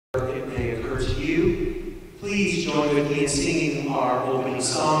you. Please join with me in singing our opening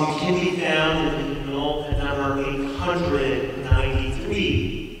song. It can be found in the hymnal at number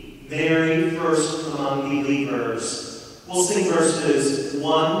 893, Mary First Among Believers. We'll sing verses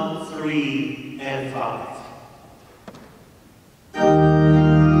 1, 3, and 5.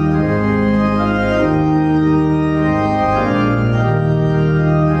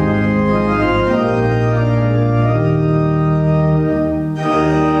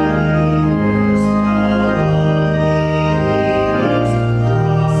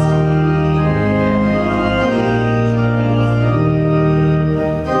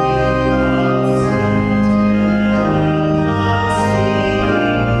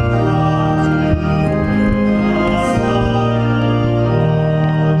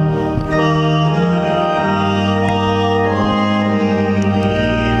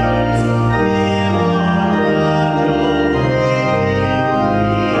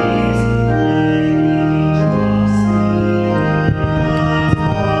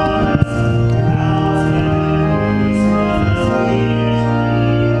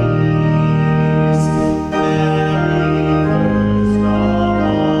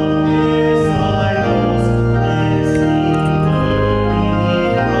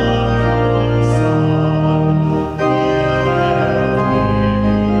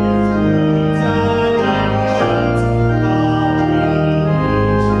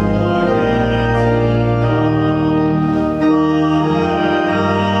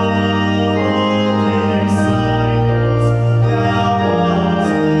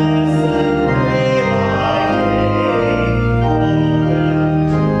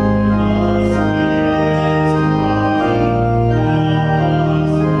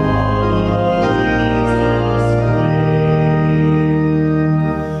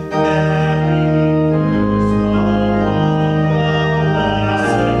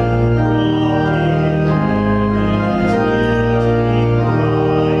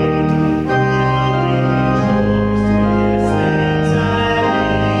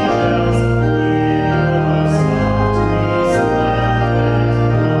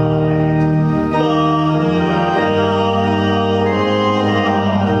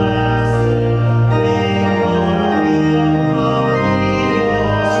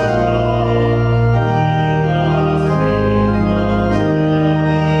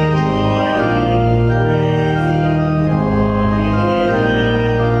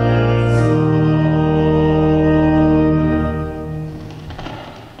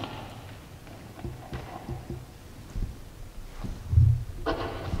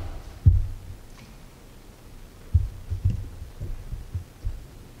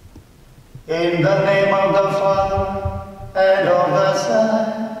 In the name of the Father, and of the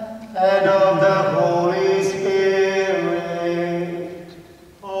Son, and of the Holy Spirit.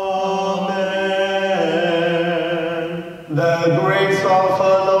 Amen. The grace of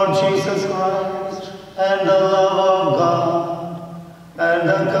our Lord Jesus Christ, and the love of God, and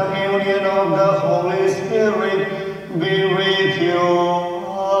the communion of the Holy Spirit be with you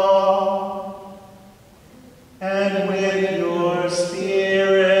all. And with your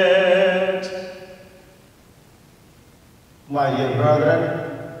spirit. My dear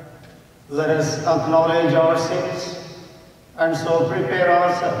brethren, let us acknowledge our sins and so prepare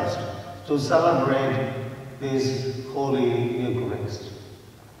ourselves to celebrate this Holy Eucharist.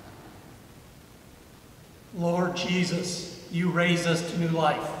 Lord Jesus, you raise us to new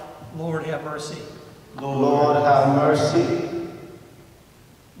life. Lord, have mercy. Lord, have mercy.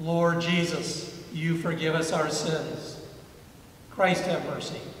 Lord Jesus, you forgive us our sins. Christ, have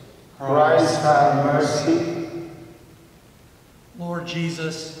mercy. Christ, have mercy. Lord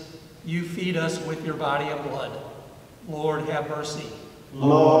Jesus, you feed us with your body and blood. Lord, have mercy.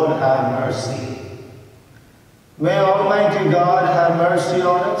 Lord, have mercy. May Almighty God have mercy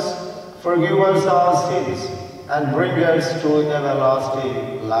on us, forgive us our sins, and bring us to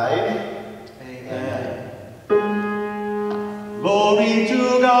everlasting life. Amen. Glory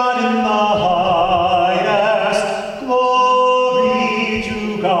to God in the highest, glory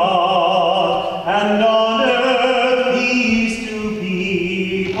to God, and on earth peace to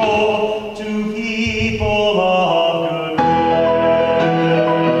people of good will.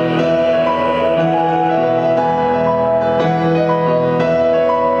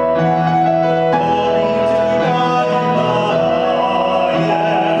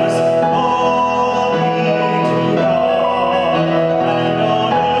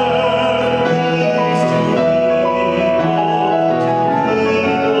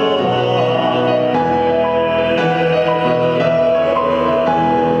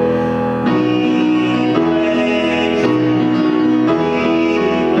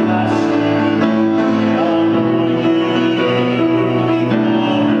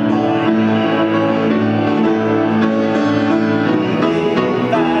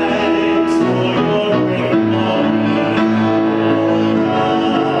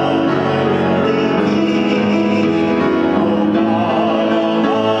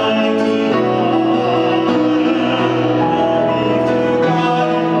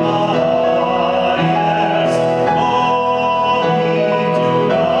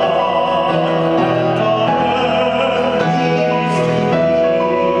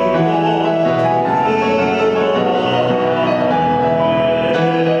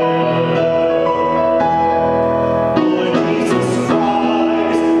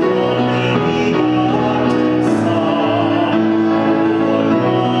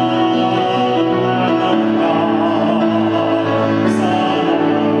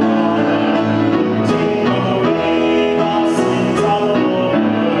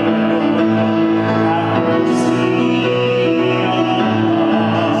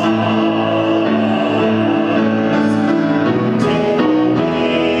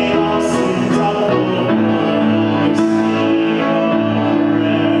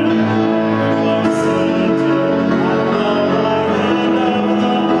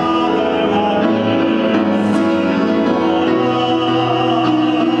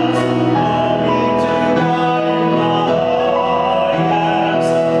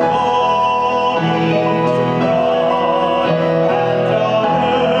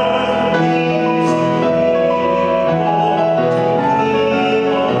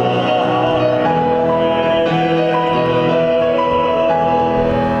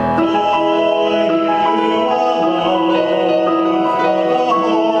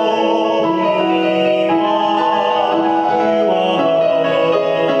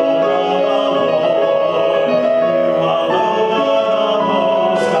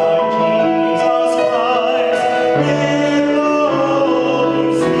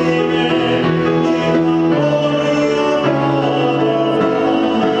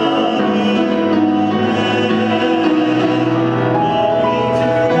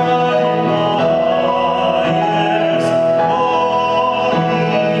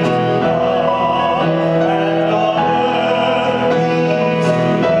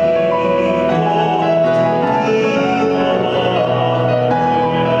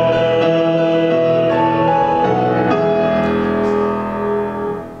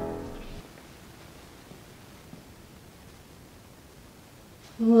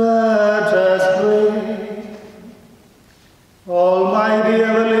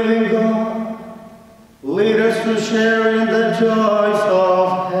 share in the joys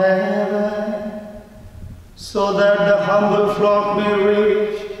of heaven, so that the humble flock may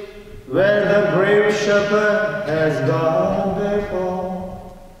reach where the brave shepherd has gone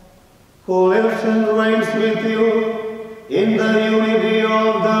before, who lives and reigns with you in the unity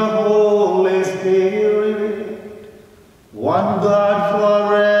of the Holy Spirit, one God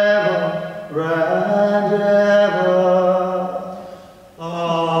forever and ever.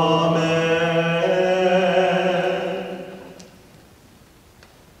 Amen.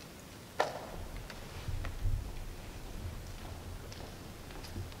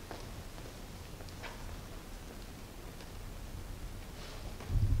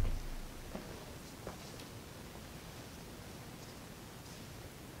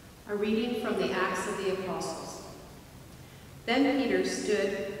 A reading from the Acts of the Apostles. Then Peter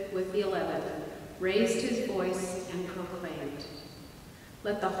stood with the 11, raised his voice, and proclaimed,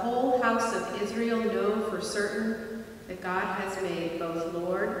 "Let the whole house of Israel know for certain that God has made both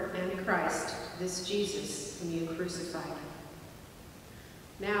Lord and Christ, this Jesus whom you crucified."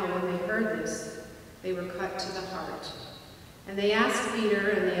 Now when they heard this, they were cut to the heart, and they asked Peter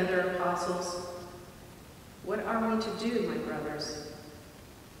and the other apostles, "What are we to do, my brothers?"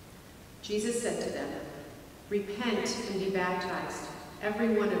 Jesus said to them, "Repent and be baptized, every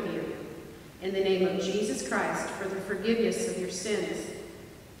one of you, in the name of Jesus Christ for the forgiveness of your sins,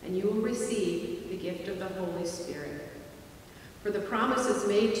 and you will receive the gift of the Holy Spirit. For the promise is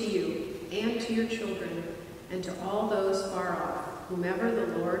made to you and to your children and to all those far off, whomever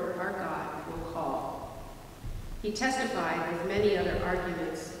the Lord our God will call." He testified with many other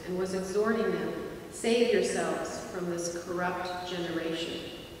arguments and was exhorting them, "Save yourselves from this corrupt generation."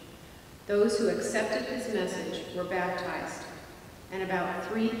 Those who accepted his message were baptized, and about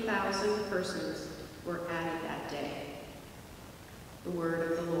 3,000 persons were added that day. The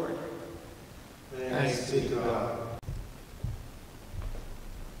word of the Lord. Thanks be to God.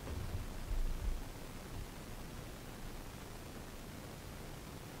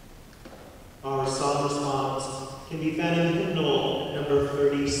 Our psalm response can be found in hymnal number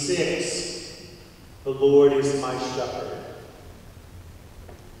 36. The Lord is my shepherd.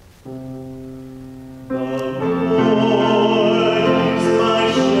 The Lord is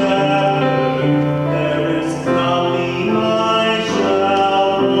my shepherd, there is nothing I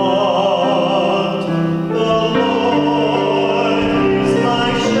shall want. The Lord is my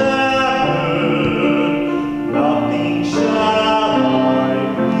shepherd, nothing shall I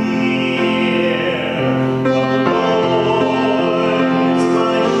fear. The Lord is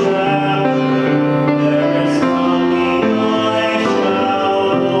my shepherd, there is nothing I shall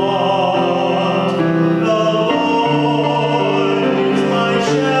want.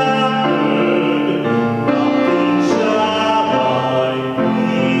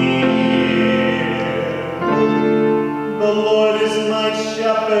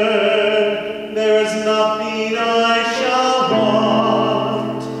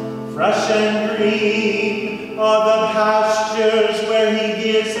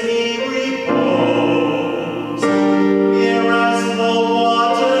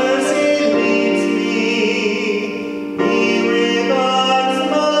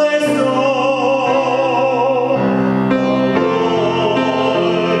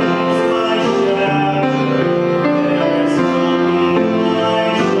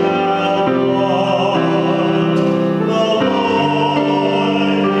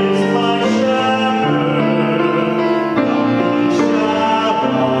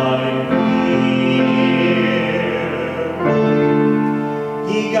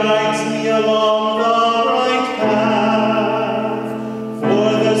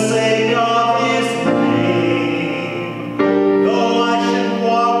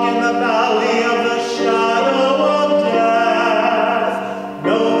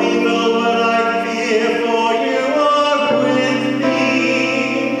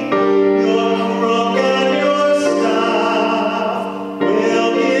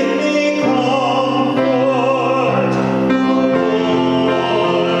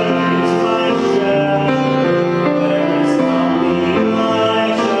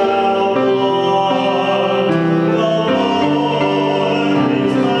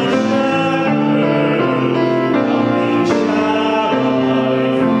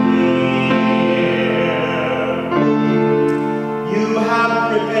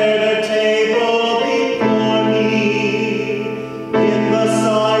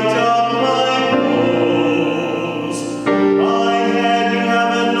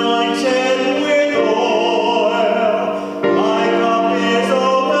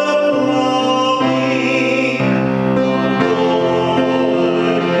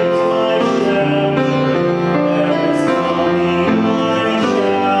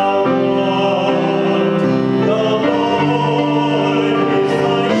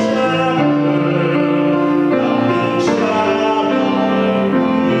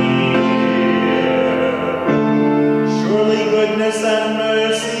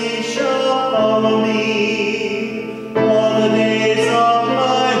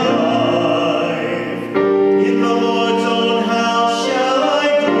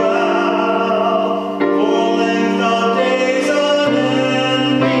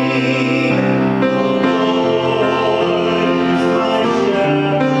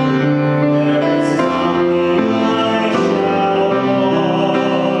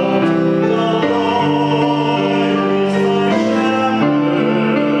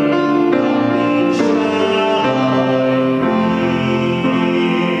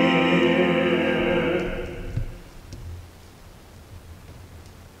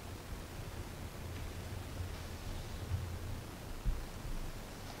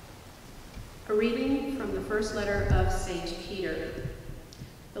 A reading from the first letter of St. Peter.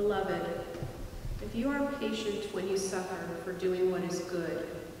 Beloved, if you are patient when you suffer for doing what is good,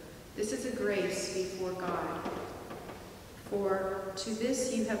 this is a grace before God. For to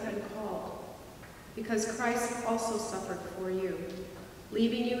this you have been called, because Christ also suffered for you,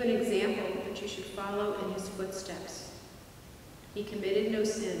 leaving you an example that you should follow in his footsteps. He committed no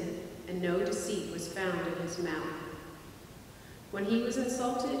sin, and no deceit was found in his mouth. When he was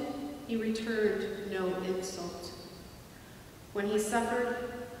insulted, he returned no insult. When he suffered,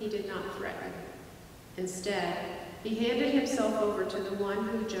 he did not threaten. Instead, he handed himself over to the one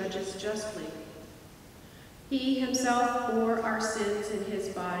who judges justly. He himself bore our sins in his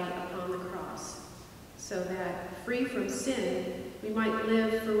body upon the cross, so that, free from sin, we might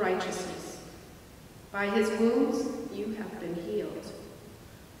live for righteousness. By his wounds you have been healed.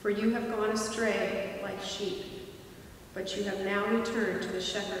 For you have gone astray like sheep, but you have now returned to the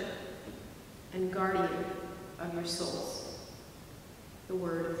shepherd and guardian of your souls. The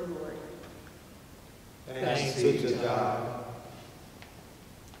word of the Lord. Thanks be to God.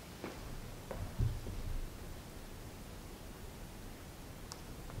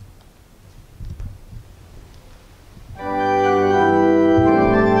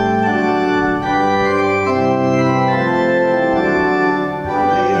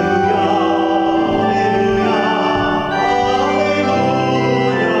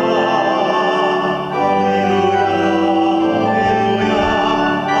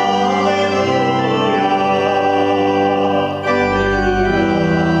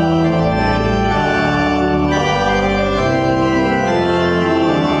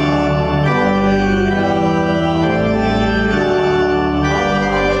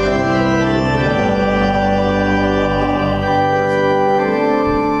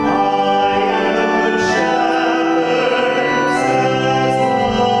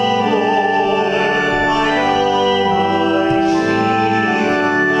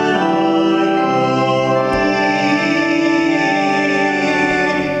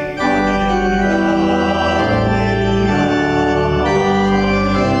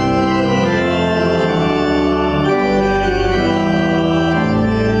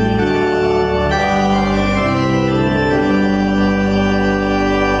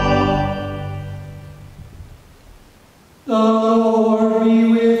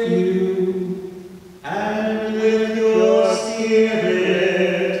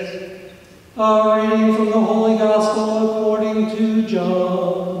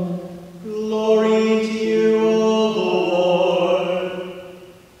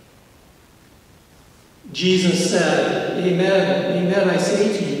 Jesus said, Amen, amen, I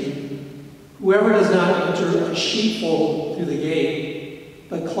say to you, whoever does not enter a sheepfold through the gate,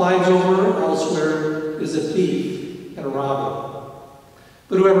 but climbs over elsewhere is a thief and a robber.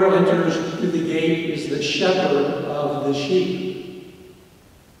 But whoever enters through the gate is the shepherd of the sheep.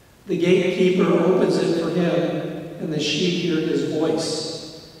 The gatekeeper opens it for him, and the sheep hear his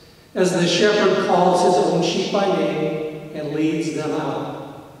voice, as the shepherd calls his own sheep by name and leads them out.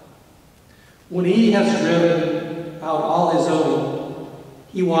 When he has driven out all his own,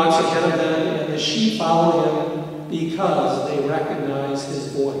 he walks ahead of them, and the sheep follow him because they recognize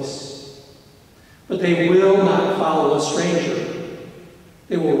his voice. But they will not follow a stranger.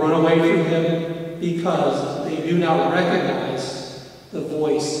 They will run away from him because they do not recognize the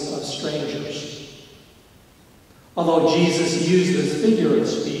voice of strangers. Although Jesus used this figure of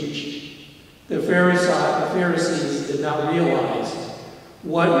speech, the Pharisees did not realize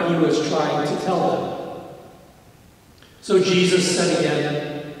what he was trying to tell them. So Jesus said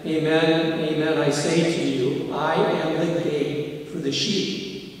again, Amen, amen, I say to you, I am the gate for the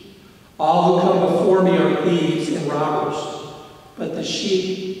sheep. All who come before me are thieves and robbers, but the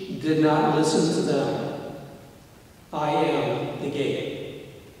sheep did not listen to them. I am the gate.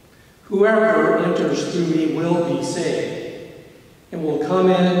 Whoever enters through me will be saved, and will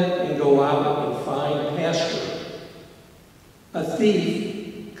come in and go out and find pasture. A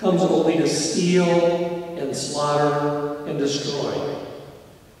thief comes only to steal and slaughter and destroy.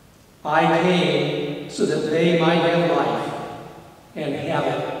 I came so that they might have life and have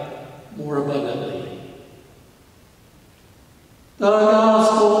it more abundantly. The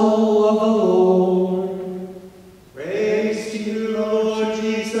Gospel of the Lord. Praise to you, Lord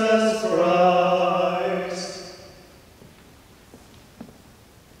Jesus Christ.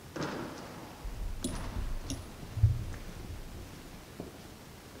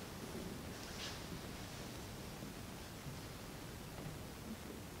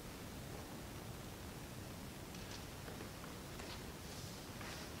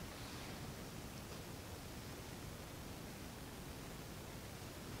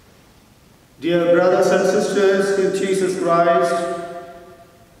 Dear brothers and sisters in Jesus Christ,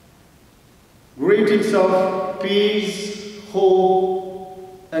 greetings of peace,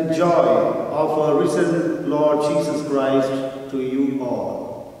 hope, and joy of our risen Lord Jesus Christ to you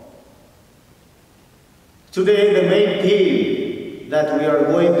all. Today, the main theme that we are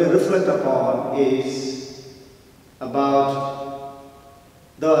going to reflect upon is about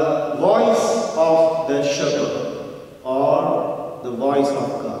the voice of the shepherd, or the voice of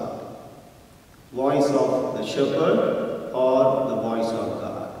God. Voice of the shepherd or the voice of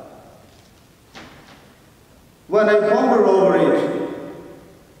God. When I ponder over it,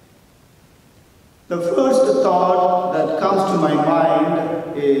 the first thought that comes to my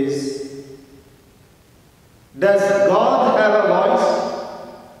mind is, does God have a voice?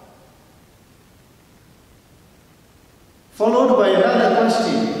 Followed by another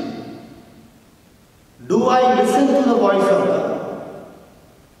question, do I listen to the voice of God?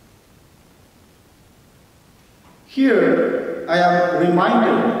 Here, I am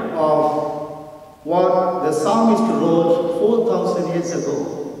reminded of what the psalmist wrote 4,000 years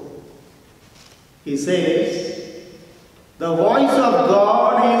ago. He says, the voice of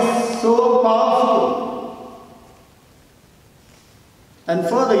God is so powerful. And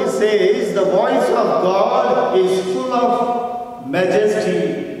further he says, the voice of God is full of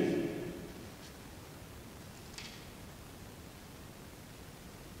majesty.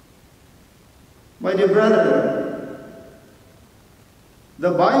 My dear brother, the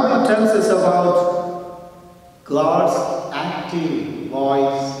Bible tells us about God's active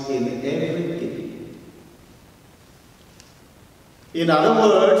voice in everything. In other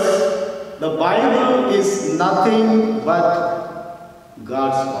words, the Bible is nothing but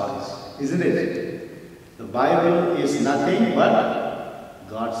God's voice, isn't it? The Bible is nothing but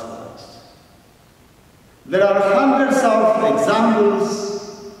God's voice. There are hundreds of examples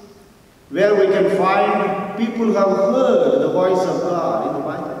where we can find people who have heard the voice of God in the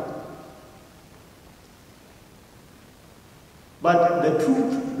Bible. But the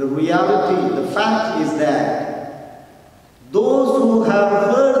truth, the reality, the fact is that those who have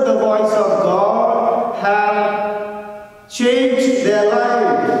heard the voice of God have changed their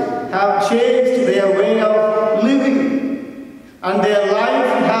life, have changed their way of living, and their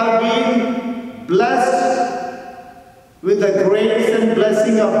life have been blessed with the grace and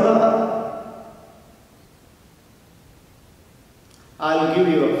blessing of God. I'll give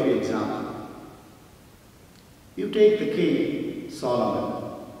you a few examples. You take the king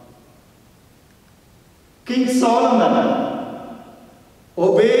Solomon. King Solomon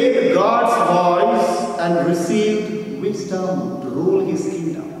obeyed God's voice and received wisdom to rule his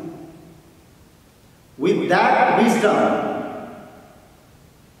kingdom. With that wisdom,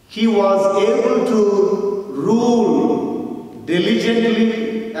 he was able to rule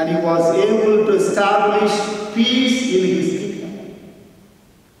diligently, and he was able to establish peace in his kingdom.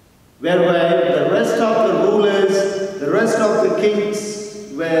 Whereby the rest of the rulers, the rest of the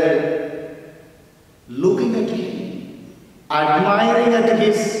kings were looking at him, admiring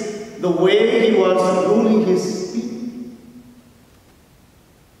at the way he was ruling his people.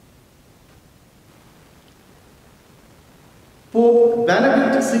 Pope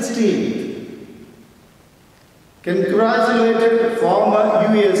Benedict XVI congratulated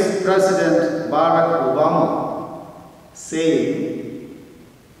former US President Barack Obama, saying,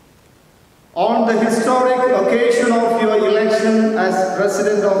 on the historic occasion of your election as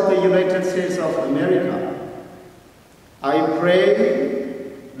President of the United States of America, I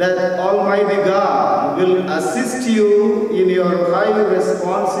pray that Almighty God will assist you in your high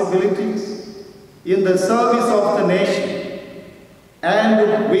responsibilities in the service of the nation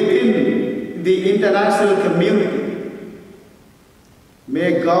and within the international community.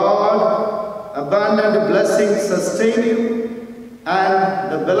 May God abundant blessings sustain you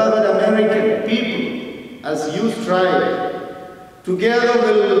and the beloved American people as you strive. Together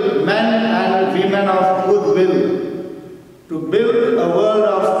will men and women of goodwill to build a world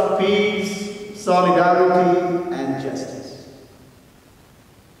of peace, solidarity, and justice.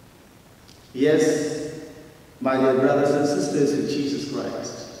 Yes, my dear brothers and sisters in Jesus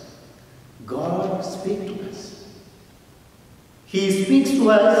Christ, God speaks to us. He speaks to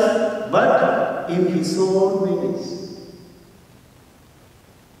us, but in His own ways.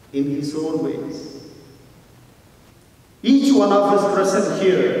 In His own ways. Each one of us present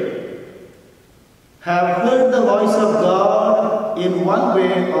here have heard the voice of God in one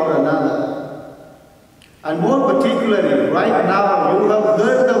way or another. And more particularly, right now, you have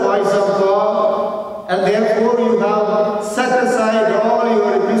heard the voice of God, and therefore you have set aside all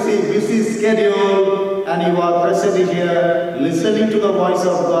your busy schedule, and you are present here listening to the voice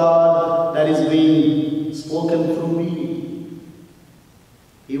of God that is being spoken through me.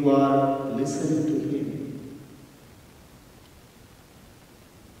 You are listening to Him.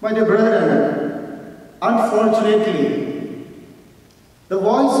 My dear brethren, unfortunately, the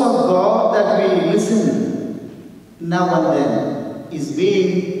voice of God that we listen now and then is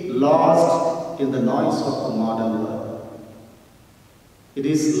being lost in the noise of the modern world. It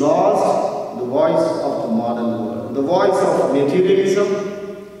is lost, the voice of the modern world, the voice of materialism,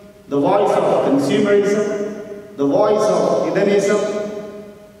 the voice of consumerism, the voice of hedonism,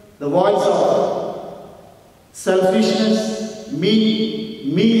 the voice of selfishness,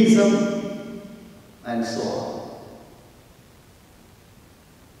 meism, and so on.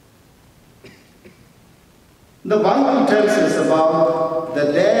 The Bible tells us about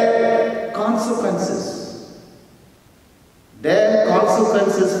their consequences. Their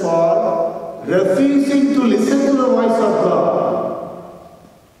consequences for refusing to listen to the voice of God.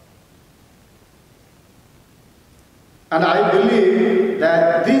 And I believe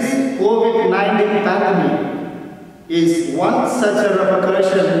that this COVID-19 pandemic is one such a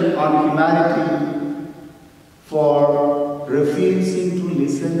repercussion on humanity for refusing to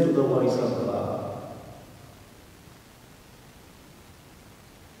listen to the voice of God.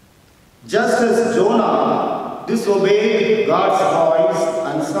 Just as Jonah disobeyed God's voice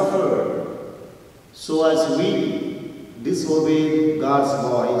and suffered, so as we disobey God's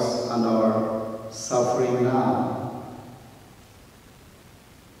voice and are suffering now.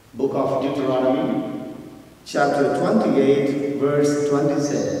 Book of Deuteronomy, chapter 28, verse 20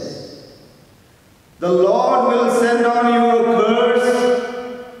 says, "The Lord will send on you a curse,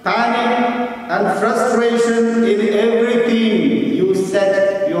 panic, and frustration in everything you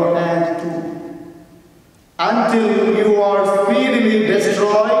set your hand to, until you are speedily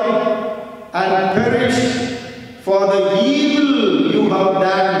destroyed and perish for the evil you have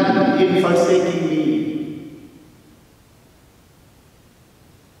done in forsaking me."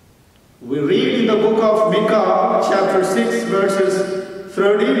 We read in the book of Micah, chapter 6, verses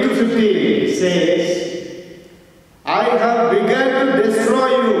 13 to 15, says, "I have begun to destroy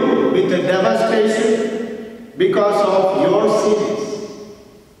you with a devastation because of your sins.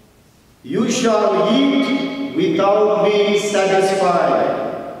 You shall eat without being satisfied,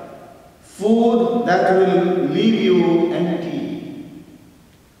 food that will leave you empty.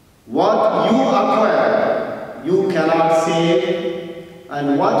 What you acquire, you cannot save,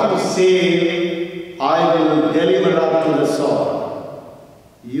 and what you save, I will deliver up to the sword.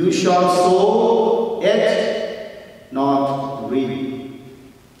 You shall sow, yet not reap."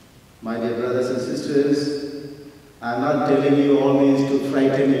 My dear brothers and sisters, I am not telling you all this to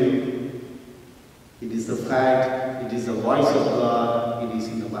frighten you. It is the fact, it is the voice of God, it is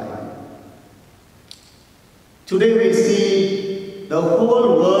in the Bible. Today we see the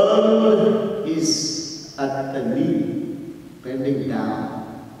whole world is at the knee, bending down,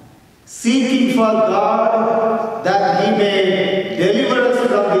 seeking for God that He may deliver us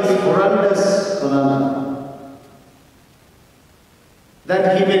from this horrendous conundrum,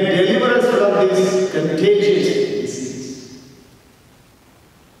 that He may deliver us from this contagious disease.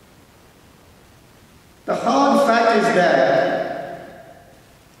 The hard fact is that,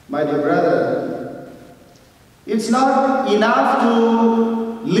 my dear brother, it's not enough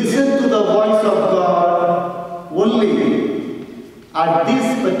to listen to the voice of God only at this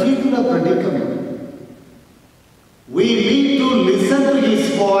particular predicament. We need to listen to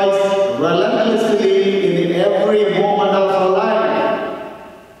His voice relentlessly in every moment of our life.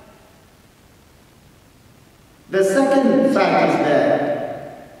 The second fact is that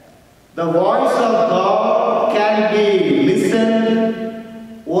the voice of God can be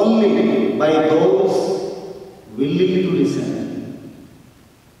listened only by those willing to listen.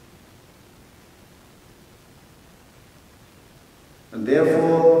 And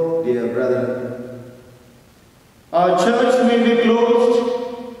therefore, dear brother, our church may be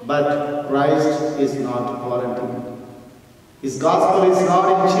closed, but Christ is not quarantined. His gospel is not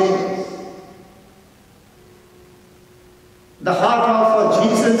in chains. The heart of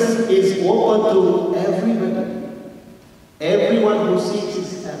Jesus is open to everybody, everyone who seeks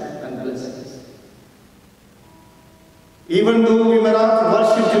His help and blessings. Even though we may not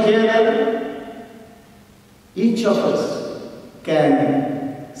worship together, each of us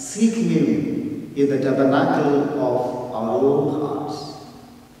can seek Him in the tabernacle of our own hearts,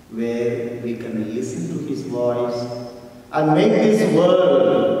 where we can listen to His voice and make this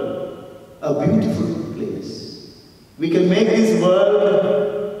world a beautiful place. We can make this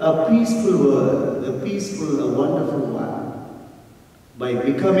world a peaceful world, a wonderful one, by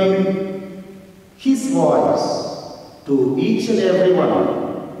becoming His voice to each and every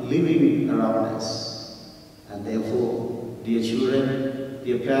one living around us. And therefore, dear children,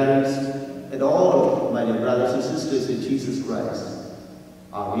 dear parents, and all my dear brothers and sisters in Jesus Christ,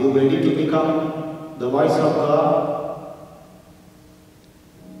 are you ready to become the voice of God?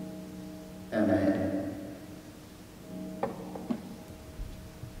 Amen.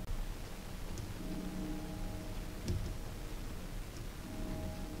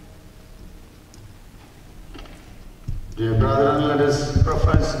 Dear brethren, let us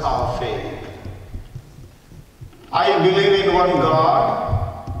profess our faith. I believe in one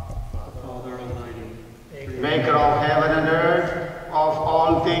God, Father Almighty, maker of heaven and earth, of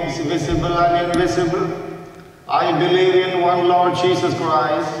all things visible and invisible. I believe in one Lord Jesus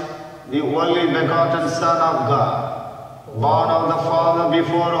Christ, the only begotten Son of God, born of the Father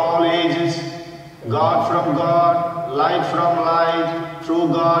before all ages, God from God, light from light, true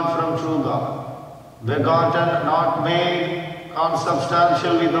God from true God. Begotten, not made,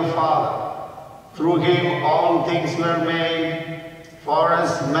 consubstantial with the Father. Through him all things were made. For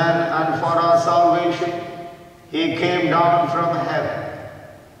us men and for our salvation, he came down from heaven.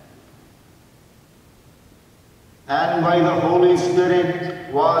 And by the Holy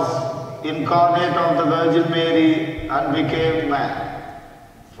Spirit was incarnate of the Virgin Mary and became man.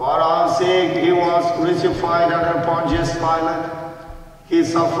 For our sake he was crucified under Pontius Pilate. He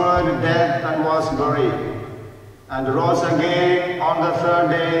suffered death and was buried, and rose again on the third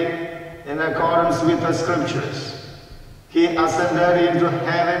day in accordance with the Scriptures. He ascended into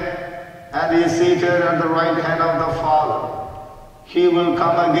heaven and is seated at the right hand of the Father. He will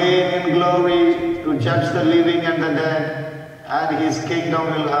come again in glory to judge the living and the dead, and his kingdom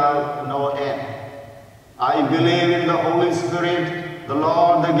will have no end. I believe in the Holy Spirit, the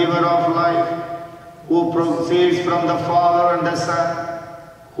Lord, the giver of life, who proceeds from the Father and the Son,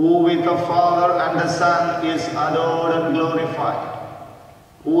 who with the Father and the Son is adored and glorified,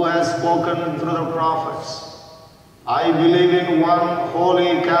 who has spoken through the prophets. I believe in one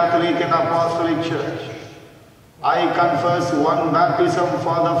holy Catholic and Apostolic Church. I confess one baptism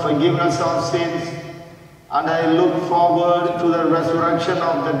for the forgiveness of sins, and I look forward to the resurrection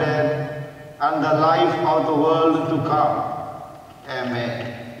of the dead and the life of the world to come.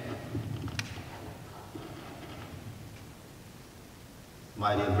 Amen.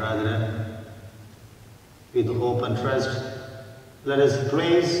 My dear brethren, with hope and trust, let us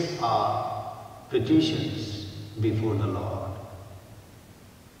place our petitions before the Lord.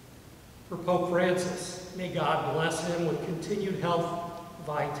 For Pope Francis, may God bless him with continued health,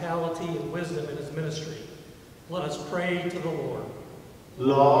 vitality, and wisdom in his ministry. Let us pray to the Lord.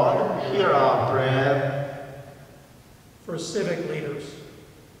 Lord, hear our prayer. For civic leaders,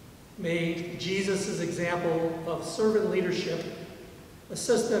 may Jesus' example of servant leadership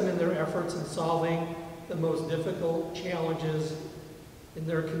assist them in their efforts in solving the most difficult challenges in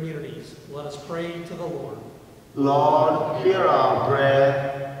their communities. Let us pray to the Lord. Lord, hear our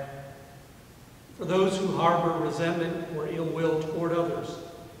prayer. For those who harbor resentment or ill will toward others,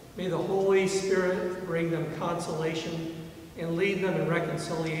 may the Holy Spirit bring them consolation and lead them in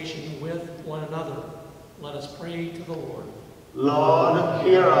reconciliation with one another. Let us pray to the Lord. Lord,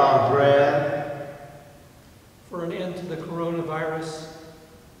 hear our prayer. For an end to the coronavirus,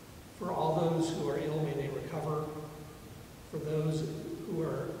 for all those who are ill, may they recover. For those who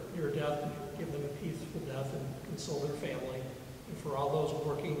are near death, give them a peaceful death and console their family. And for all those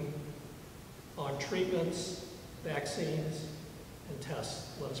working on treatments, vaccines, and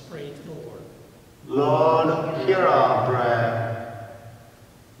tests, let us pray to the Lord. Lord, hear our prayer.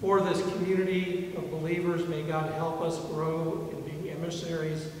 For this community of believers, may God help us grow in being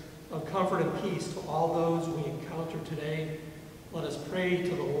emissaries of comfort and peace to all those we encounter today. Let us pray to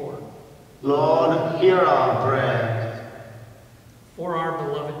the Lord. Lord, hear our prayer. For our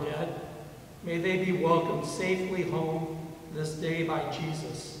beloved dead, may they be welcomed safely home this day by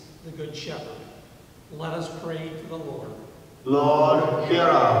Jesus, the Good Shepherd. Let us pray to the Lord. Lord, hear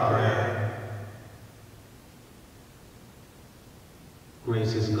our prayer.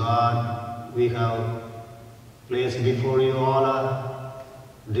 Gracious God, we have placed before you all our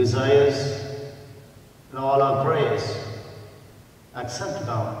desires and all our prayers. Accept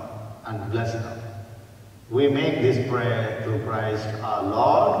them and bless them. We make this prayer through Christ our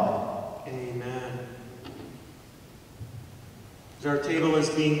Lord. Amen. As our table is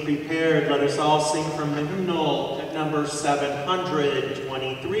being prepared, let us all sing from the hymnal at number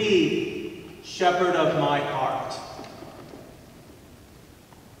 723, Shepherd of My Heart.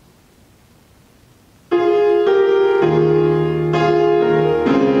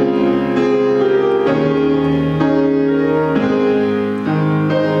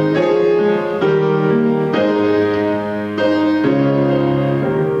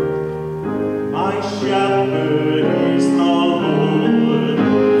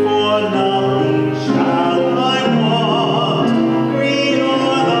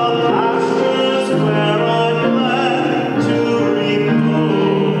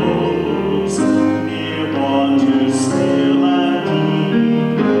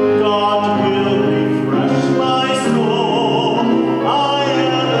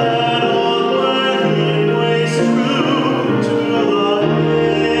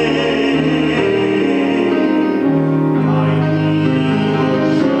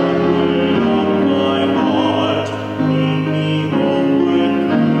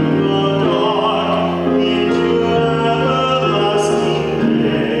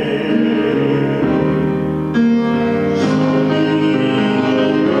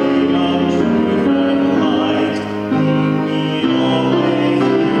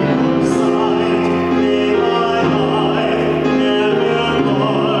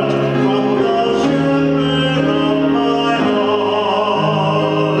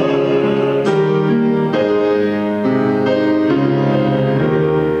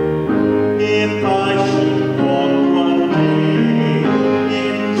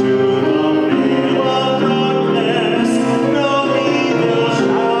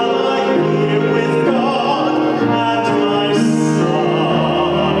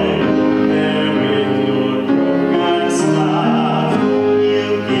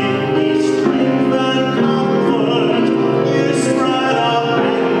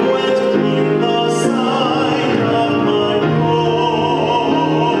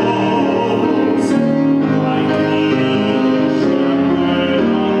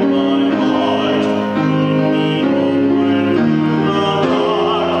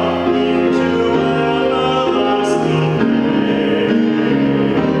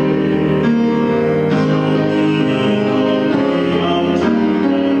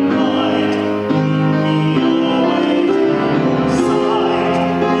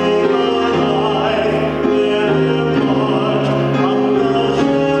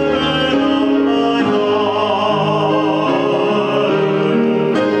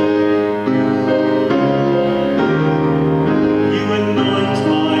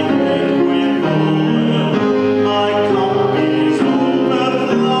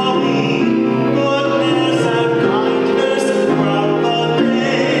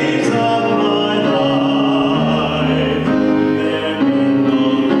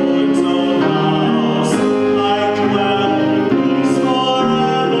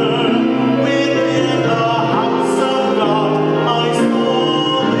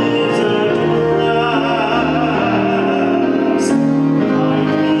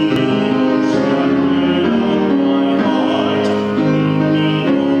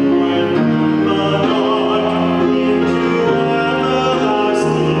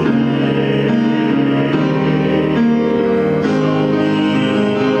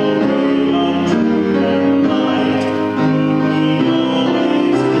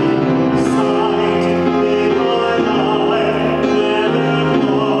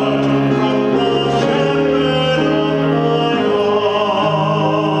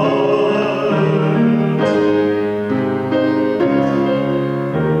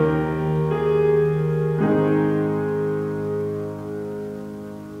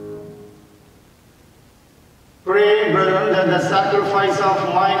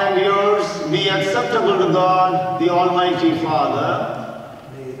 Almighty Father,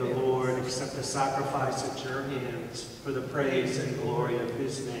 May the Lord accept the sacrifice at your hands for the praise and glory of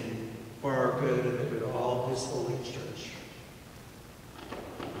his name, for our good and the good of all his holy church.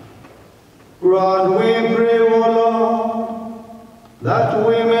 grant, we pray, O Lord, that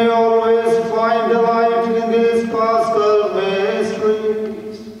we may always find delight in these Paschal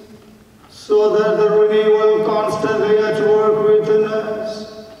mysteries, so that the renewal constantly at work within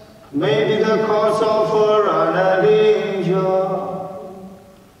us may be the cause of our unending joy.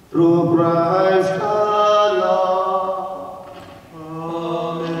 Through Christ our Lord.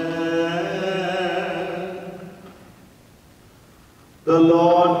 Amen. The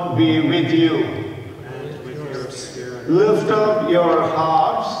Lord be with you. And with your spirit, Lift up your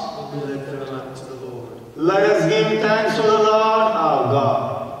hearts. lift them up to the Lord. Let us give thanks to the Lord our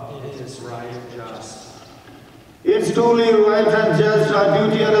God. It is right and just. It's truly right and just, our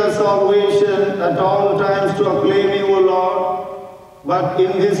duty and our salvation at all times to acclaim you, O Lord, but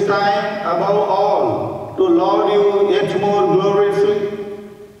in this time, above all, to laud you yet more gloriously,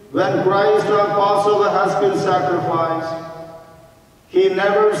 when Christ our Passover has been sacrificed. He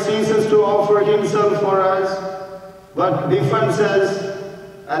never ceases to offer himself for us, but defends us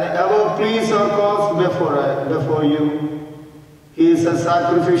and ever pleads our cause before you. He is a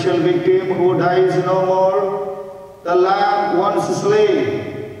sacrificial victim who dies no more, the Lamb once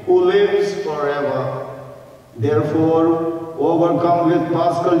slain, who lives forever. Therefore, overcome with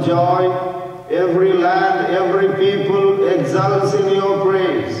Paschal joy, every land, every people exalts in your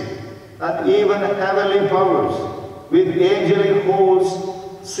praise, and even heavenly powers with angelic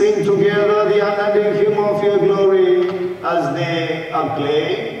hosts sing together the unending hymn of your glory as they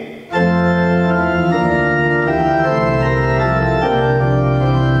acclaim.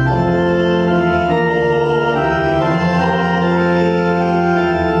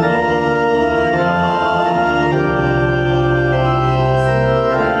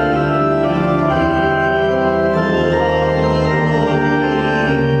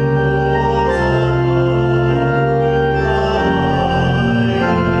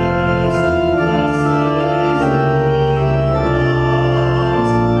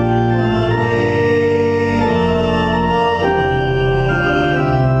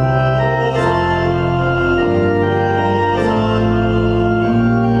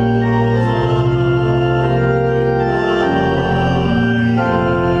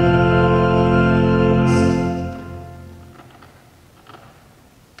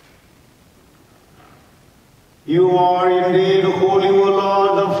 You are indeed holy, O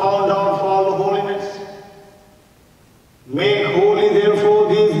Lord, the founder of all holiness. Make holy, therefore,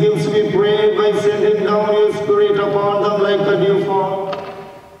 these gifts, we pray, by sending down your Spirit upon them like a dewfall,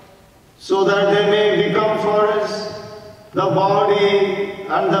 so that they may become for us the body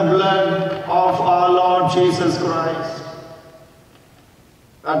and the blood of our Lord Jesus Christ.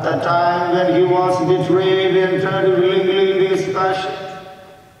 At the time when he was betrayed and entered willingly into his passion,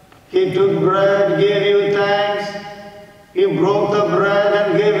 he took bread, gave you thanks. He broke the bread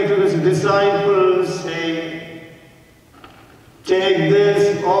and gave it to his disciples, saying, "Take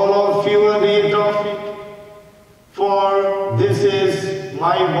this, all of you, and eat of it, for this is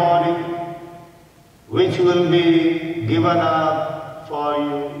my body, which will be given up for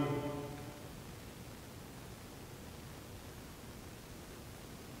you."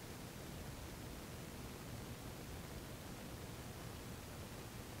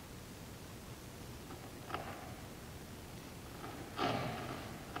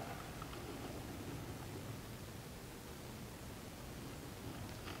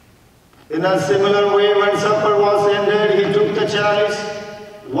 In a similar way, when supper was ended, he took the chalice.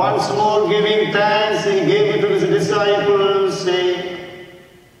 Once more giving thanks, he gave it to his disciples, saying,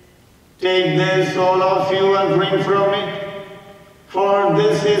 "Take this, all of you, and drink from it, for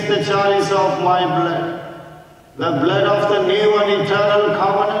this is the chalice of my blood, the blood of the new and eternal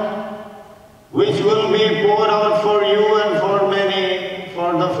covenant, which will be poured out for you and for many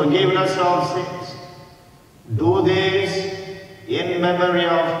for the forgiveness of sins. Do this in memory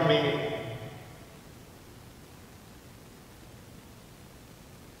of me."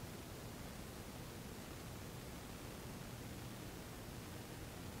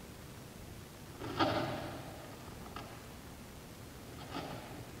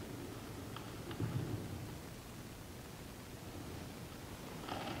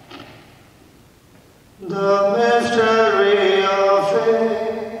 The mystery of faith.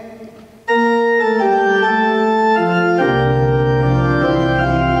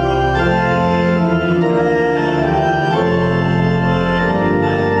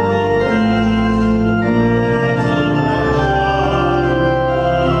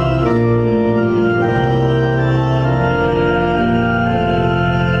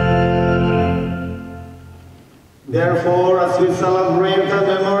 Therefore, as we celebrate the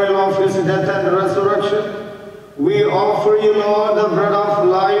memorial of his death and resurrection, we offer you, Lord, the bread of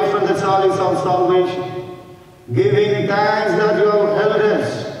life and the chalice of salvation, giving thanks that you have held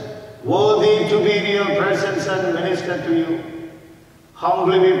us worthy to be in your presence and minister to you.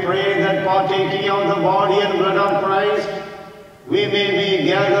 Humbly we pray that partaking of the body and blood of Christ, we may be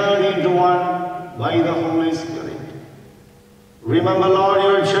gathered into one by the Holy Spirit. Remember, Lord,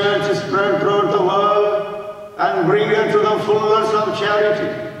 your church spread throughout the world and bring her to the fullness of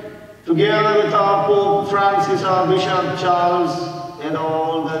charity, together with our Pope Francis, our Bishop Charles, and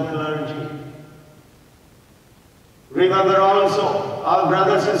all the clergy. Remember also our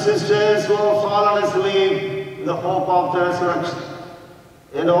brothers and sisters who have fallen asleep in the hope of the resurrection,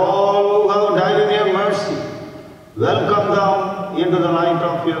 and all who have died in your mercy. Welcome them into the light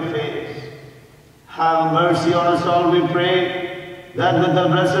of your face. Have mercy on us all, we pray, that with the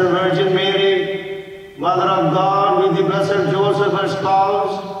Blessed Virgin Mary, Mother of God, with the Blessed Joseph, her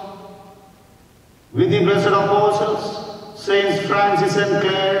spouse, with the blessed apostles, Saints Francis and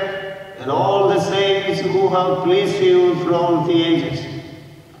Clare, and all the saints who have pleased you throughout the ages,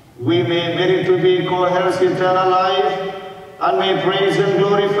 we may merit to be co-heirs with eternal life, and may praise and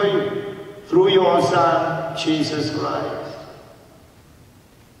glorify you through your Son, Jesus Christ.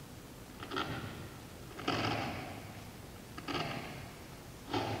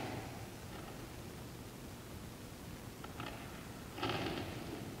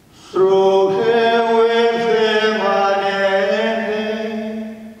 Through him, with him, and in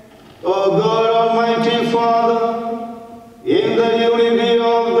him, O God, Almighty Father, in the unity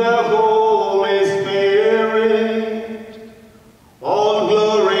of the Holy Spirit, all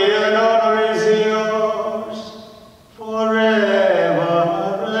glory and honor is yours forever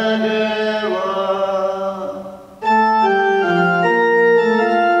and ever.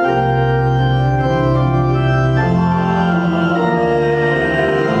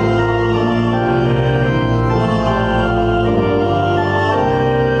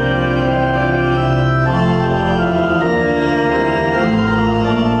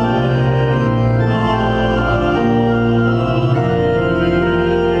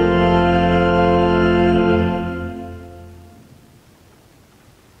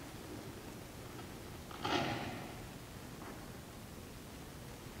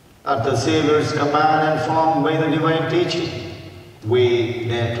 At the Savior's command and formed by the divine teaching, we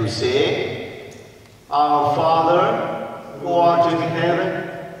dare to say, Our Father, who art in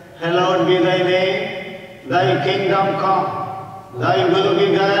heaven, hallowed be thy name, thy kingdom come, thy will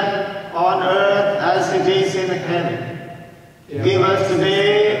be done on earth as it is in heaven. Give us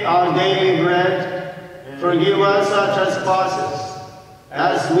today our daily bread, forgive us our trespasses,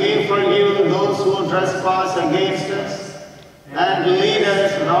 as we forgive those who trespass against us. And lead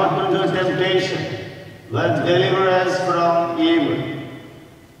us not into temptation, but deliver us from evil.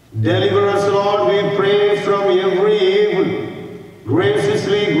 Deliver us, Lord, we pray, from every evil.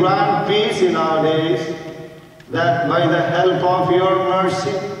 Graciously grant peace in our days, that by the help of your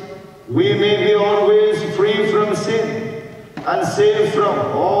mercy, we may be always free from sin and safe from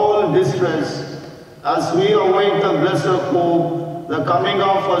all distress, as we await the blessed hope, the coming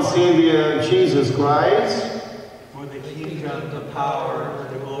of our Savior, Jesus Christ. The power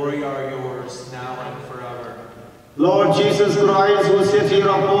and the glory are yours, now and forever. Lord Jesus Christ, who said to your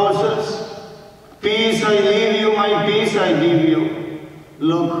apostles, Peace I leave you, my peace I give you.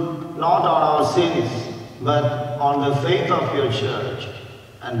 Look not on our sins, but on the faith of your church,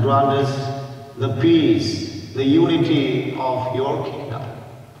 and grant us the peace, the unity of your kingdom,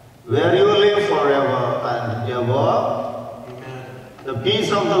 where you live forever and ever. Amen. The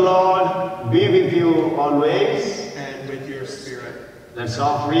peace of the Lord be with you always. And with your spirit. Let's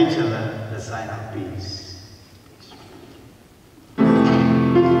offer each other the sign of peace.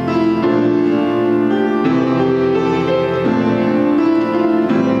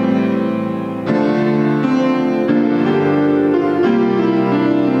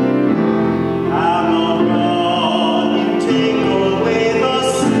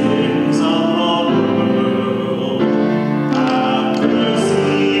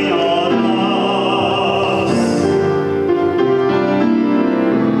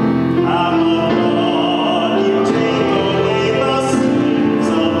 Our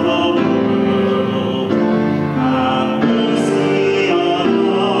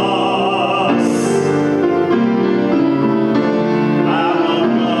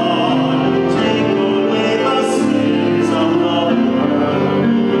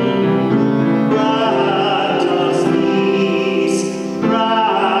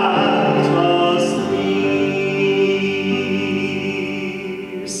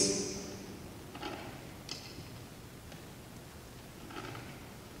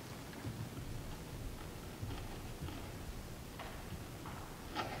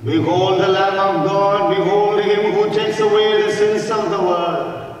Behold the Lamb of God, behold him who takes away the sins of the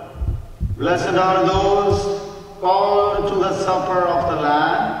world. Blessed are those called to the supper of the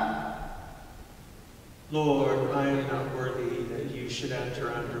Lamb. Lord, I am not worthy that you should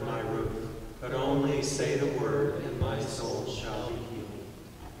enter under my roof, but only say the word, and my soul shall be healed.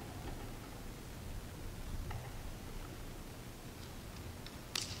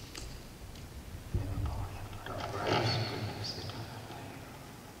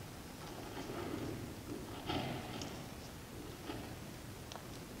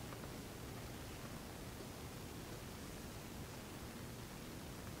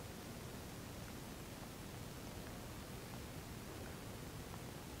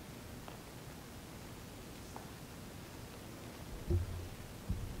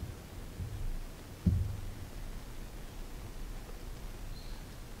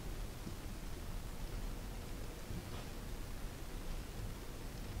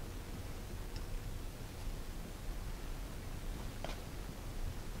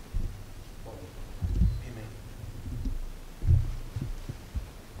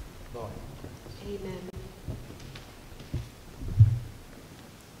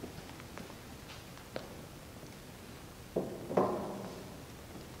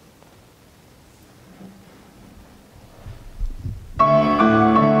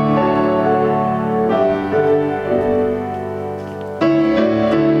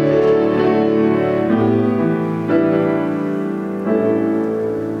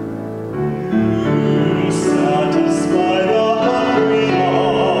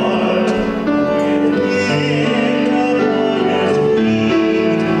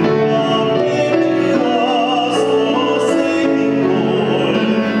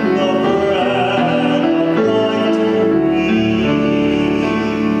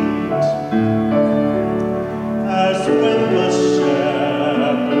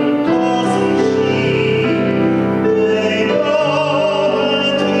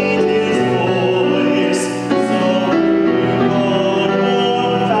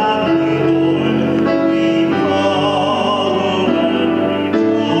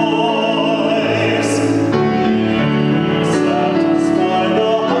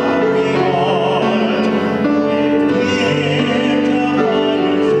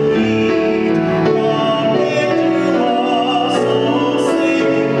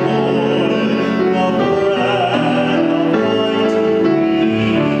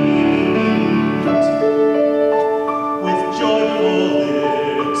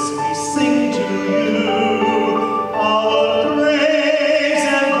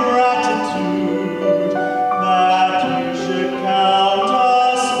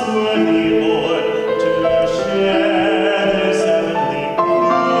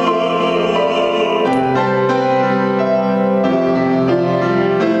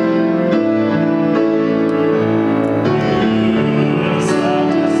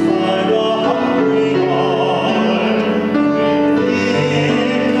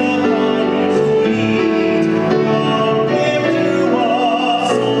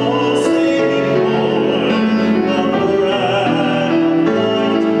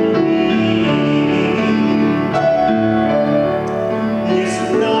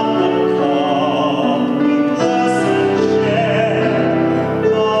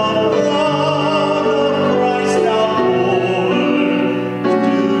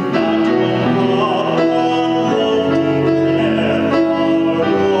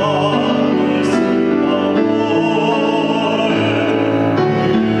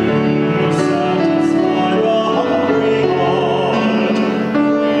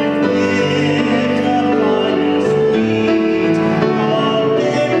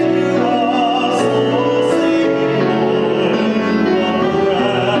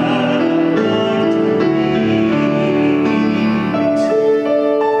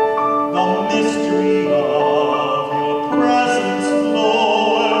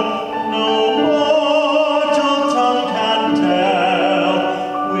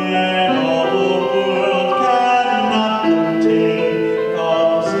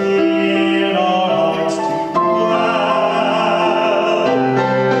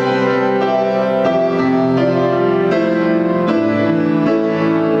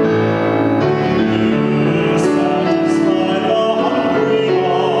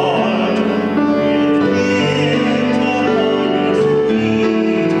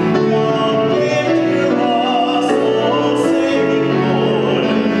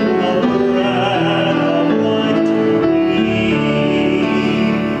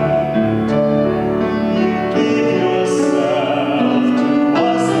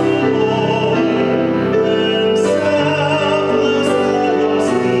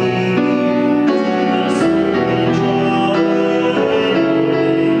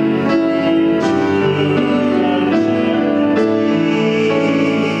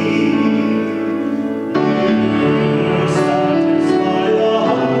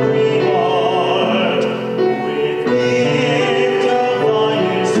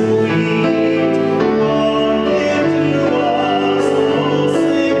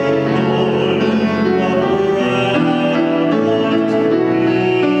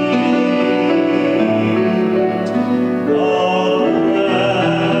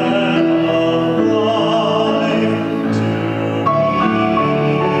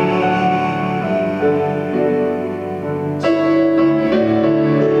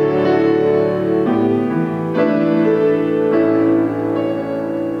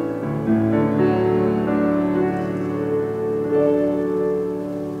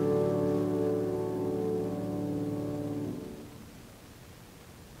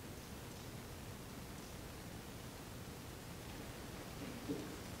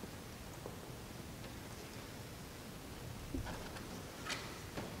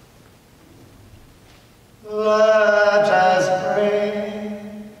 Let us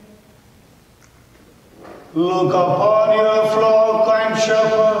pray. Look upon your flock, kind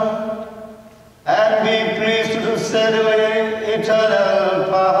shepherd, and be pleased to set away eternal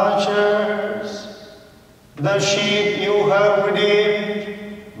pastures the sheep you have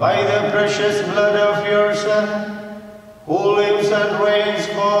redeemed by the precious blood of your Son, who lives and reigns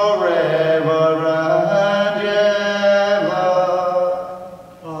forever and ever.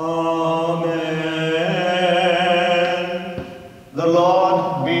 Amen. The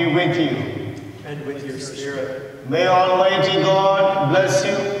Lord be with you. And with your spirit. May Almighty God bless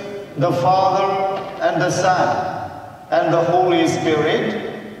you, the Father, and the Son, and the Holy Spirit.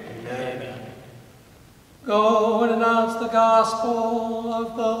 Amen. Go and announce the gospel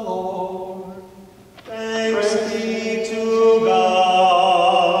of the Lord. Thanks be to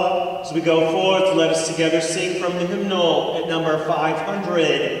God. As we go forth, let us together sing from the hymnal at number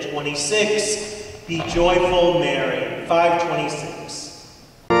 526, Be Joyful, Mary, 526.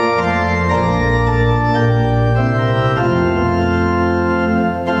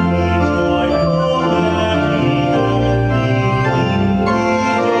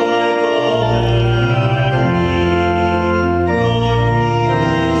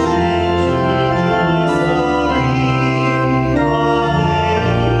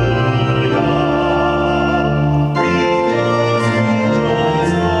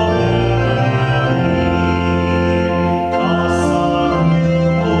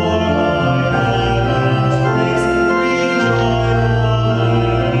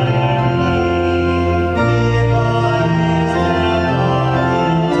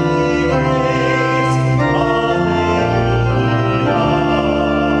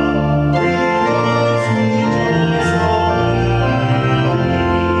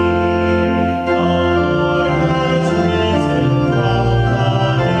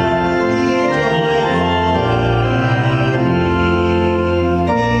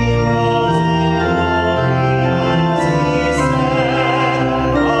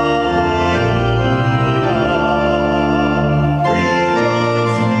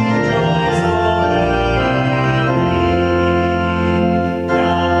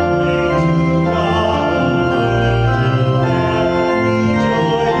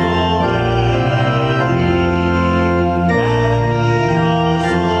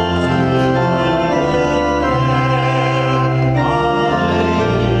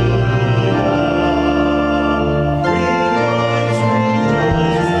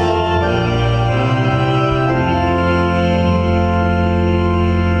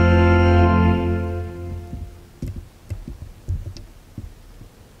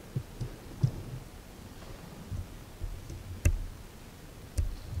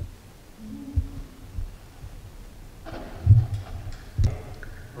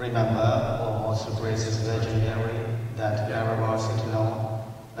 Remember, O most gracious Virgin Mary, that never was it known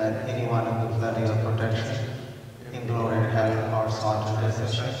that anyone who fled your protection, implored help or sought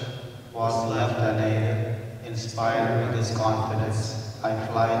intercession, was left unaided. Inspired with this confidence, I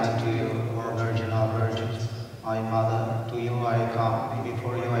fly to you, O Virgin of Virgins, my Mother. To you I come,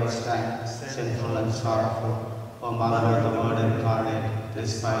 before you I stand, sinful and sorrowful. O Mother of the Word incarnate,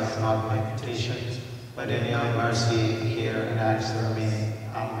 despise not my petitions, but in your mercy hear and answer me.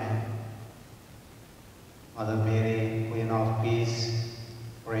 Amen. Mother Mary, Queen of Peace,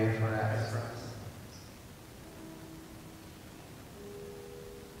 pray for us.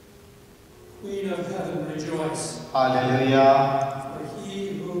 Queen of heaven, rejoice, Hallelujah. for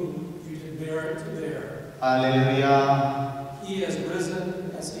he whom you did bear to bear. Hallelujah. He has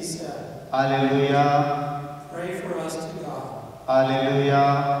risen, as he said. Hallelujah. Pray for us to God.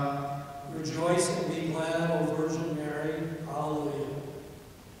 Hallelujah. Rejoice and be glad, O Virgin Mary. Hallelujah.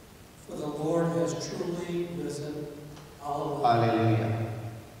 For the Lord has truly risen. Hallelujah. Hallelujah.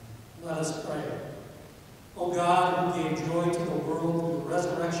 Let us pray. O God, who gave joy to the world through the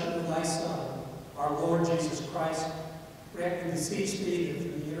resurrection of thy Son, our Lord Jesus Christ, grant, we beseech thee, that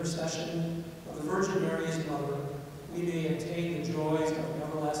through the intercession of the Virgin Mary, his mother, we may attain the joys of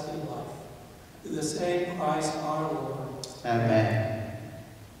everlasting life. Through the same Christ our Lord. Amen.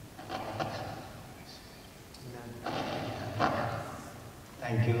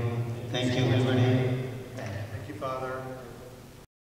 Thank you. Thank you, everybody. Thank you, Father.